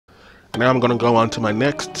Now I'm gonna go on to my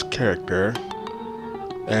next character.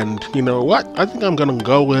 And you know what? I think I'm gonna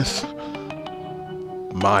go with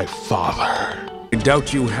my father. I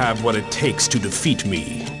doubt you have what it takes to defeat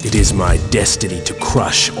me. It is my destiny to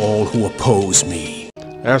crush all who oppose me.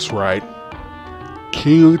 That's right.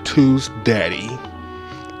 Q2's daddy.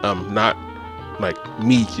 Not like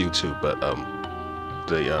me Q2, but how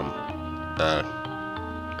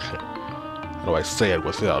do I say it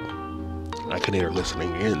without Akinator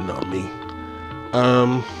listening in on me?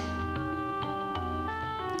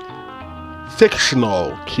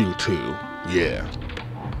 Fictional Q2, yeah.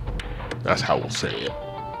 That's how we'll say it.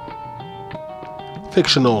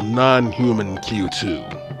 Fictional non-human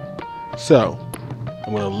Q2. So,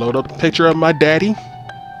 I'm gonna load up a picture of my daddy.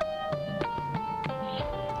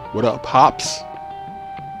 What up, Pops?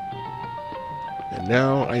 And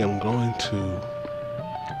now I am going to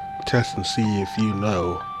test and see if you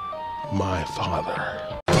know my father.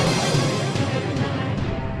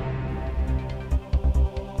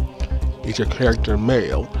 Is your character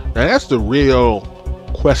male? Now that's the real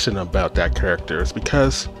question about that character, is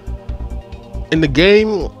because in the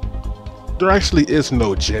game there actually is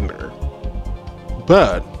no gender.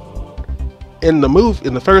 But in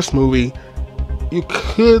the first movie, you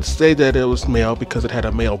could say that it was male because it had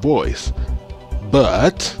a male voice.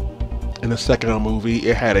 But in the second movie,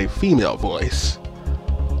 it had a female voice.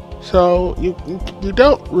 So you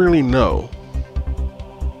don't really know.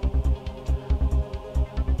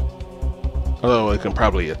 Although I can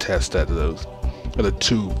probably attest that the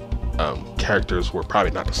two characters were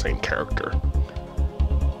probably not the same character.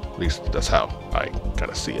 At least that's how I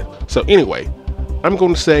kind of see it. So anyway, I'm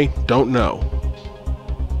going to say don't know.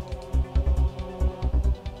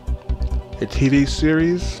 A TV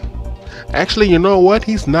series? Actually, you know what?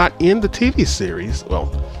 He's not in the TV series. Well,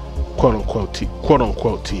 quote unquote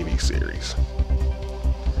TV series.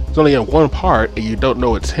 It's only in one part, and you don't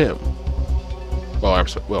know it's him.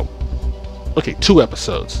 Well, okay, 2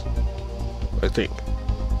 episodes, I think.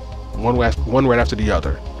 One right after the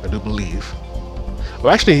other, I do believe.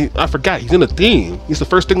 Well, actually, I forgot. He's in the theme. He's the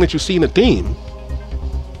first thing that you see in the theme,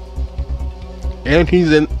 and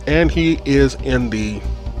he is in the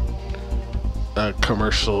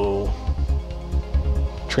commercial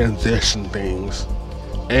transition things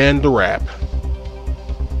and the rap.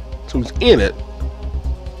 So he's in it,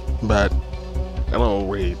 but I don't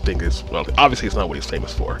really think it's, well, obviously it's not what he's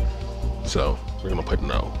famous for. So we're gonna put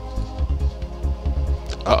no.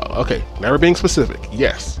 Okay, never being specific.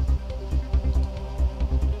 Yes.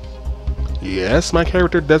 Yes, my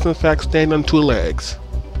character does in fact stand on 2 legs.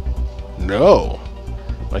 No,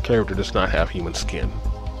 my character does not have human skin.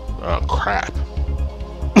 Oh crap.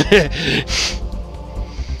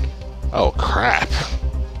 Oh crap.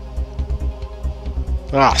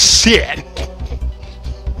 Ah shit.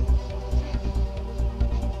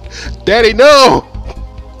 Daddy, no.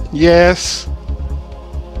 Yes.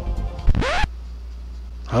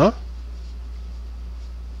 Huh?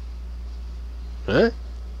 Huh?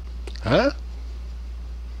 Huh?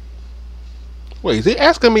 Wait, is he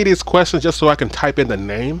asking me these questions just so I can type in the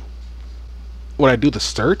name when I do the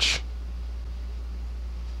search?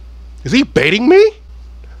 Is he baiting me?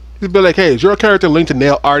 He's be like, hey, is your character linked to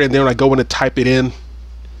nail art? And then when I go in and type it in,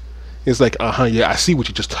 it's like, yeah, I see what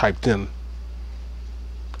you just typed in.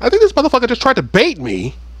 I think this motherfucker just tried to bait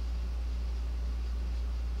me.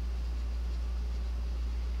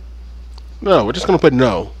 No, we're just gonna put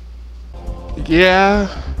no. Yeah.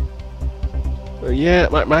 Yeah,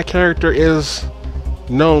 my character is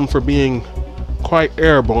known for being quite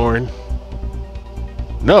airborne.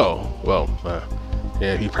 No. Well,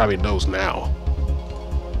 yeah, he probably knows now.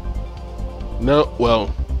 No,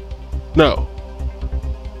 well, no.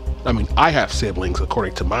 I mean, I have siblings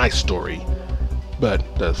according to my story, but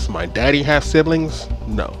does my daddy have siblings?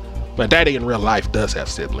 No. My daddy in real life does have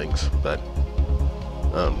siblings, but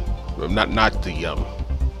not the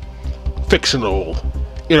fictional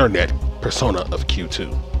internet persona of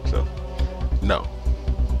Q2. So, no.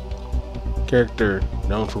 Character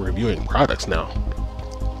known for reviewing products now.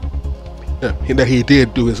 And that he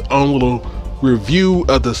did do his own little review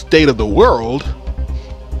of the state of the world,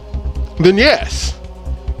 then yes.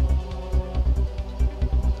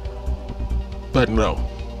 But no.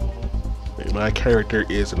 My character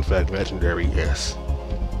is in fact legendary, yes.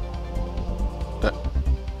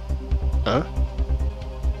 Huh?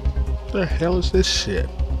 What the hell is this shit?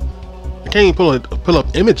 I can't even pull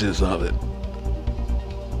up images of it.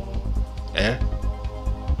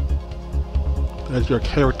 Does your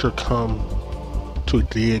character come to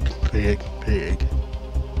dig? Is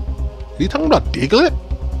he talking about Diglett?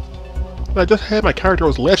 I just had my character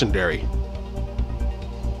was legendary.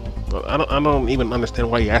 I don't even understand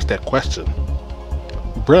why you asked that question.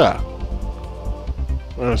 Bruh.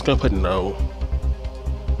 I'm just gonna put no.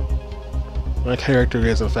 My character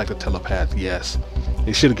is in fact a telepath, yes.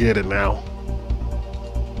 You should get it now.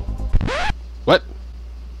 What?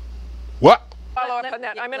 What? Follow up on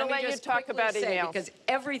that. I'm going to let you talk about emails. Because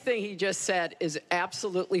everything he just said is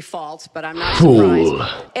absolutely false, but I'm not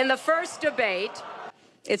surprised. In the first debate,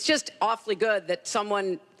 it's just awfully good that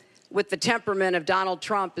someone with the temperament of Donald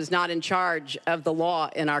Trump is not in charge of the law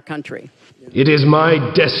in our country. It is my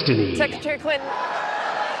destiny. Secretary Clinton.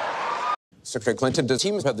 Secretary Clinton, does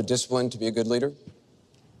teams have the discipline to be a good leader?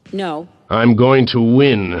 No. I'm going to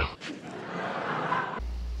win.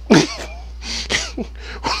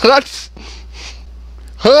 What?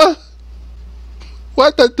 Huh?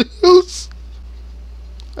 What the deuce?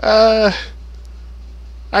 I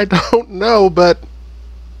don't know, but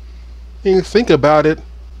you think about it,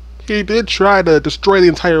 he did try to destroy the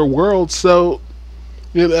entire world, so,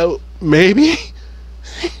 you know, maybe?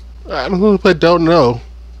 I don't know.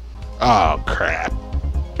 Oh, crap.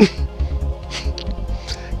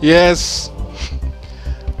 Yes,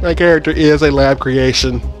 my character is a lab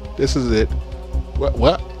creation. This is it.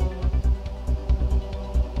 What?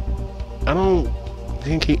 I don't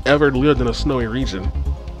think he ever lived in a snowy region.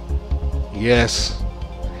 Yes,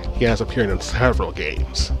 he has appeared in several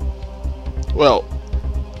games. Well,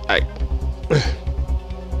 I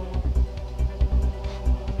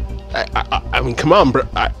mean, come on, bro.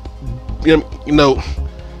 You know,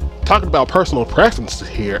 talking about personal preferences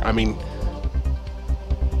here. I mean,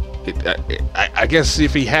 I guess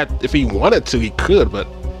if he wanted to, he could, but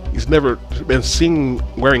he's never been seen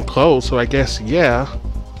wearing clothes, so I guess yeah.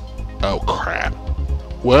 Oh crap.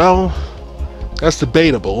 Well, that's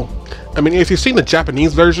debatable. I mean, if you've seen the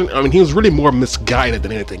Japanese version, I mean, he was really more misguided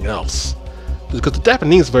than anything else. Because the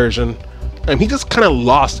Japanese version, I mean, he just kind of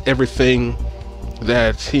lost everything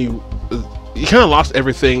that he kind of lost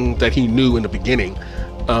everything that he knew in the beginning.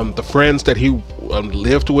 The friends that he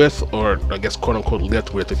lived with, or I guess quote unquote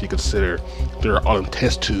lived with, if you consider they're all in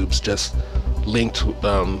test tubes, just linked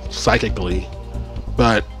psychically.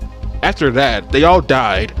 But after that, they all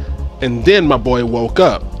died, and then my boy woke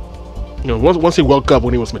up. You know, once he woke up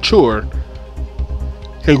when he was mature,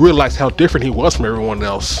 he realized how different he was from everyone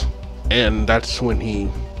else, and that's when he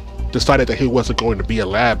decided that he wasn't going to be a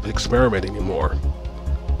lab experiment anymore.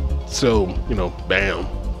 So, you know, bam,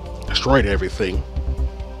 destroyed everything.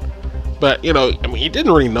 But, you know, I mean, he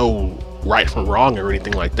didn't really know right from wrong or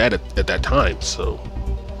anything like that at that time, so.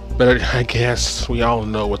 But I guess we all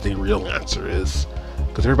know what the real answer is,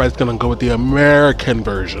 because everybody's gonna go with the American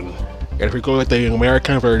version. And if we go with the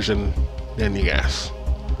American version, then yes,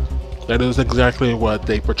 that is exactly what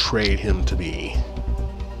they portrayed him to be.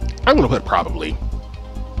 I'm gonna put probably.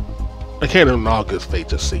 I can't in all good faith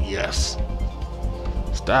just say yes.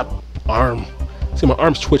 Stop, arm. See, my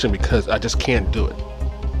arm's twitching because I just can't do it.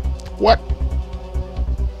 What?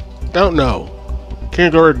 Don't know.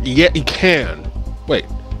 Can't go yet. You can. Wait,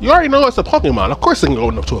 you already know it's a Pokemon. Of course, it can go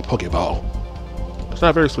up to a Pokeball. It's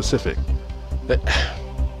not very specific.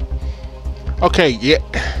 Okay, yeah.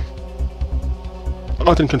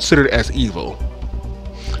 Often considered as evil.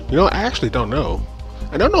 You know, I actually don't know.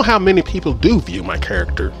 I don't know how many people do view my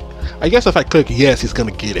character. I guess if I click yes, he's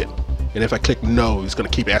gonna get it. And if I click no, he's gonna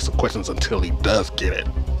keep asking questions until he does get it.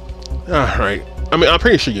 Alright. I mean, I'm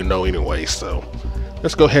pretty sure you know anyway, so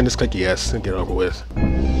let's go ahead and just click yes and get over with.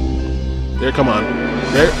 There, come on.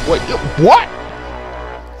 There, wait, what?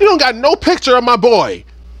 You don't got no picture of my boy.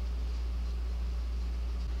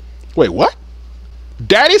 Wait, what?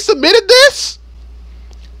 Daddy submitted this?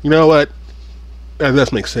 You know what? That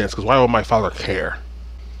does make sense, because why would my father care?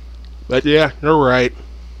 But yeah, you're right.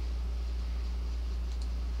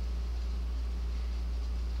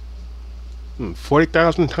 Hmm,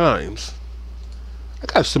 40,000 times. I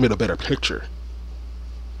gotta submit a better picture.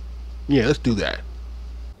 Yeah, let's do that.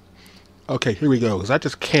 Okay, here we go, because I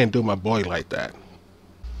just can't do my boy like that.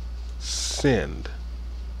 Send.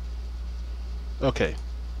 Okay.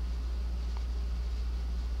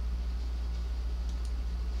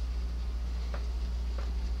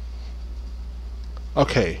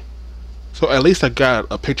 Okay, so at least I got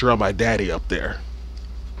a picture of my daddy up there.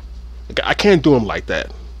 I can't do him like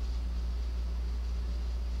that.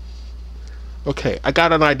 Okay, I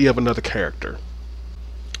got an idea of another character.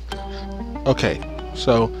 Okay,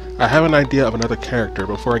 so I have an idea of another character.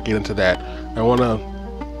 Before I get into that, I want to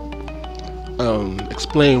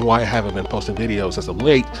explain why I haven't been posting videos as of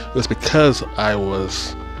late. It was because I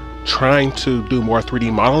was trying to do more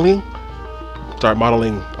 3D modeling. Start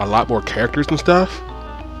modeling a lot more characters and stuff.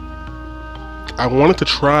 I wanted to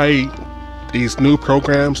try these new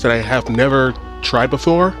programs that I have never tried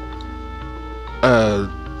before.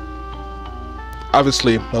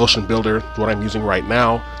 Obviously, Motion Builder, what I'm using right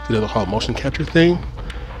now, to do the whole motion capture thing.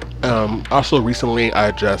 Also, recently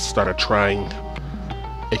I just started trying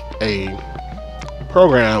a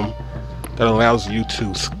program that allows you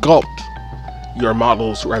to sculpt your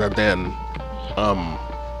models rather than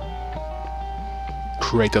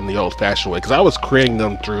create them the old-fashioned way. Because I was creating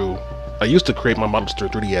them through, I used to create my models through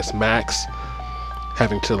 3ds Max,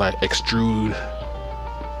 having to like extrude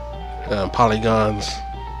polygons,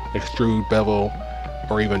 extrude bevel,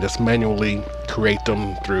 or even just manually create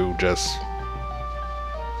them through just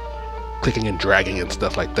clicking and dragging and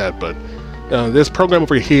stuff like that. But this program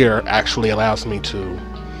over here actually allows me to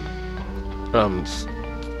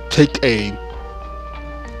take a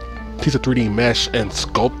piece of 3D mesh and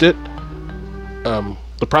sculpt it.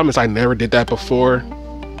 The problem is I never did that before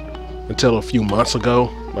until a few months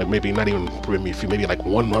ago, like maybe not even maybe like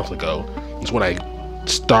 1 month ago is when I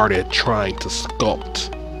started trying to sculpt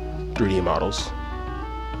 3D models.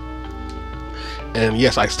 And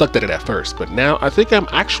yes, I sucked at it at first, but now I think I'm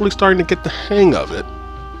actually starting to get the hang of it,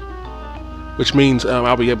 which means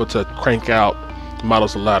I'll be able to crank out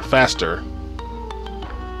models a lot faster,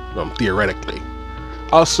 theoretically.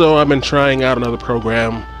 Also, I've been trying out another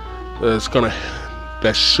program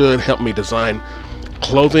that should help me design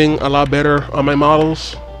clothing a lot better on my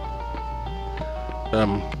models.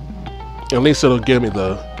 At least it'll give me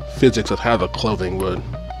the physics of how the clothing would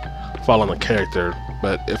fall on the character.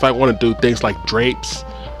 But if I want to do things like drapes,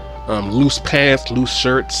 loose pants, loose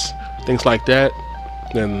shirts, things like that,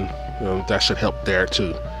 then that should help there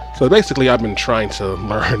too. So basically, I've been trying to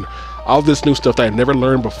learn all this new stuff that I've never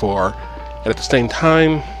learned before, and at the same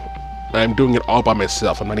time, I'm doing it all by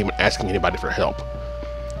myself. I'm not even asking anybody for help.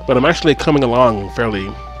 But I'm actually coming along fairly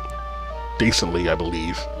decently, I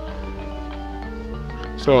believe.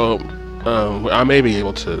 So I may be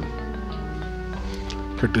able to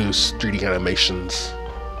produce 3D animations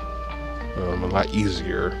a lot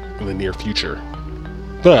easier in the near future.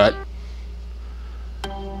 But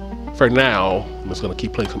for now, I'm just going to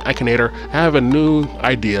keep playing some Akinator. I have a new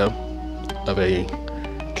idea of a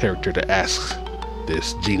character to ask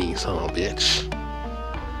this genie son of a bitch.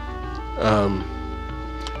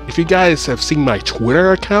 If you guys have seen my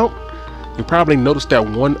Twitter account, you probably noticed that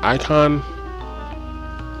one icon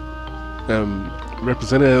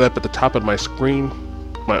represented up at the top of my screen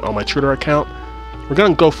on my Twitter account. We're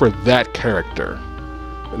gonna go for that character.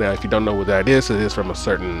 Now, if you don't know what that is, it is from a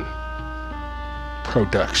certain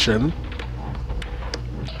production.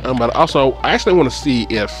 But also, I actually want to see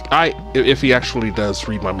if he actually does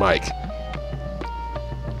read my mic.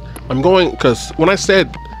 I'm going, because when I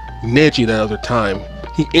said Neji the other time,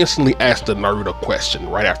 he instantly asked the Naruto question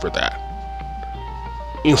right after that.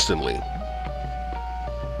 Instantly.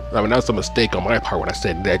 I mean, that was a mistake on my part when I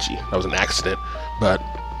said Neji. That was an accident. But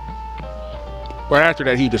right after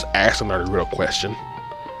that, he just asked a Naruto question.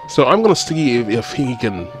 So I'm going to see if he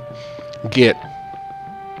can get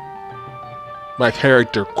my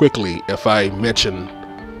character quickly if I mention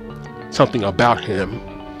something about him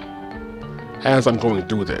as I'm going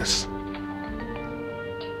through this.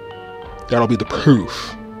 That'll be the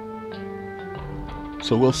proof.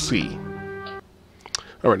 So we'll see.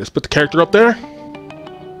 Alright, let's put the character up there.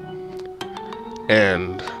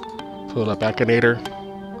 And pull up Akinator.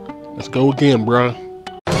 Let's go again, bruh.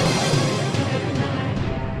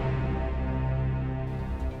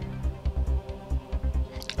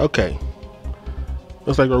 Okay.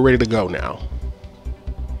 Looks like we're ready to go now.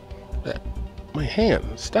 My hand,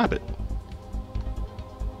 stop it.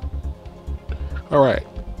 Alright.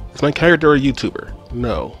 Is my character a YouTuber?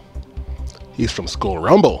 No. He's from School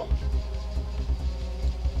Rumble.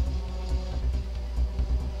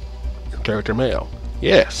 Character male?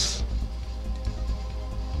 Yes.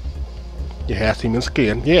 You have human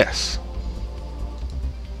skin? Yes.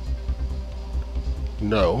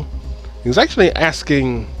 No. He's actually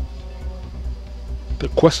asking the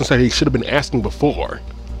questions that he should have been asking before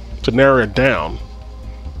to narrow it down.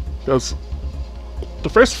 Because the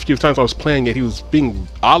first few times I was playing it, he was being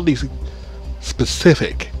oddly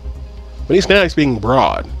specific. But he's being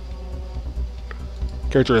broad.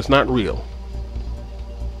 Character is not real.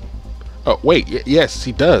 Oh, wait, yes,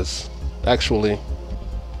 he does, actually.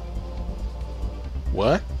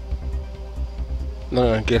 What?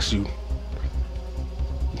 No, I guess you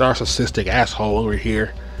narcissistic asshole over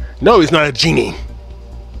here. No, he's not a genie.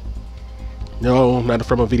 No, not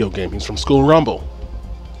from a video game. He's from School Rumble.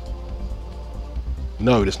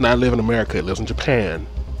 No, he does not live in America. He lives in Japan.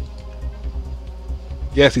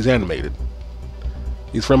 Yes, he's animated.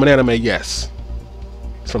 He's from an anime, yes.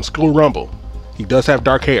 He's from School Rumble. He does have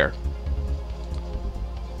dark hair.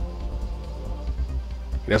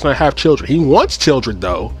 He does not have children. He wants children,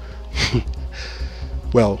 though.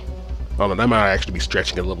 Well, I don't know, that might actually be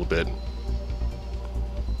stretching it a little bit.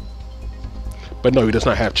 But no, he does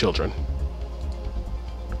not have children.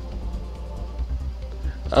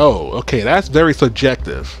 Oh, okay, that's very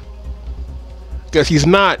subjective. Because he's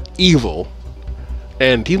not evil.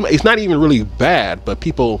 And he's not even really bad, but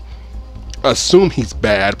people assume he's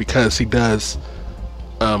bad because he does,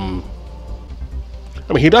 I mean,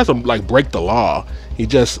 he doesn't, like, break the law. He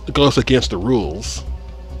just goes against the rules.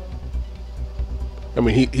 I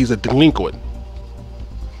mean, he's a delinquent.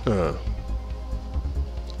 I'm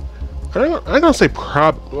gonna say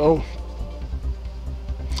well,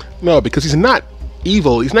 no, because he's not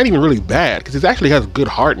evil. He's not even really bad, because he actually has a good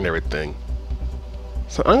heart and everything.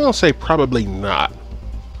 So I'm gonna say probably not.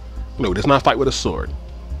 No, he does not fight with a sword.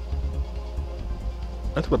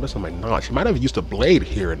 That's the best of my knowledge. He might have used a blade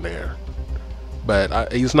here and there,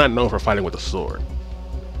 but he's not known for fighting with a sword.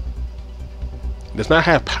 He does not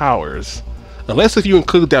have powers, unless if you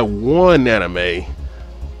include that one anime,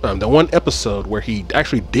 the one episode where he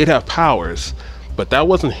actually did have powers, but that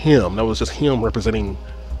wasn't him. That was just him representing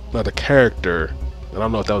another character. I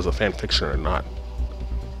don't know if that was a fan fiction or not.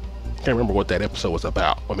 I can't remember what that episode was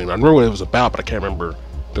about. I mean, I remember what it was about, but I can't remember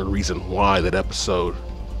the reason why that episode.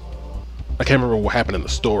 I can't remember what happened in the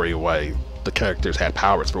story, why the characters had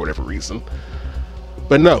powers for whatever reason.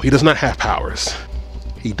 But no, he does not have powers.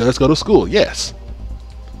 He does go to school, yes.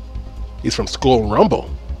 He's from School Rumble.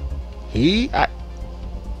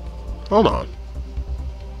 Hold on.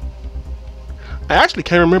 I actually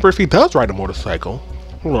can't remember if he does ride a motorcycle.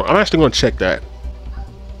 Hold on, I'm actually going to check that.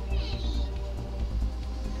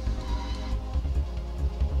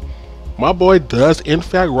 My boy does in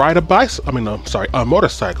fact ride a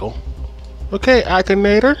motorcycle. Okay,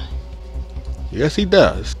 Akinator. Yes, he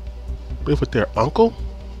does. Live with their uncle?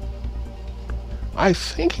 I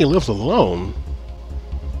think he lives alone.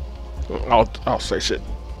 I'll say shit.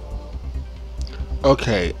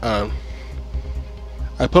 Okay, I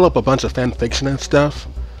pull up a bunch of fan fiction and stuff,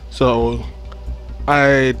 so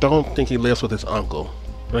I don't think he lives with his uncle.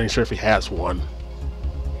 I'm not even sure if he has one.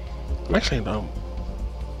 I don't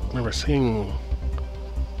remember seeing.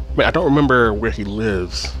 I don't remember where he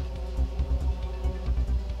lives.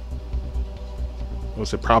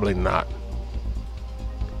 Was it probably not?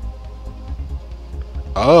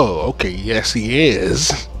 Oh, okay, yes he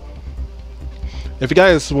is. If you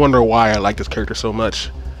guys wonder why I like this character so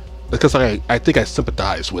much, it's because I think I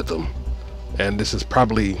sympathize with him. And this is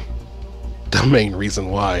probably the main reason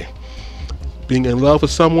why. Being in love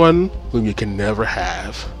with someone whom you can never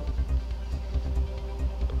have.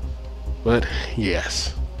 But,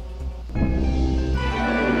 yes.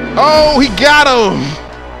 Oh, he got him!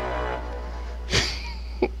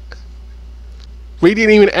 But he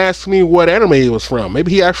didn't even ask me what anime he was from.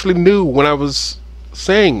 Maybe he actually knew when I was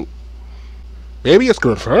saying. Maybe it's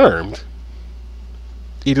confirmed.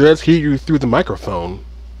 He does hear you through the microphone.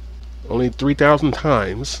 Only 3,000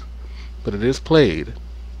 times. But it is played.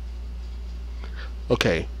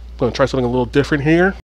 Okay, I'm going to try something a little different here.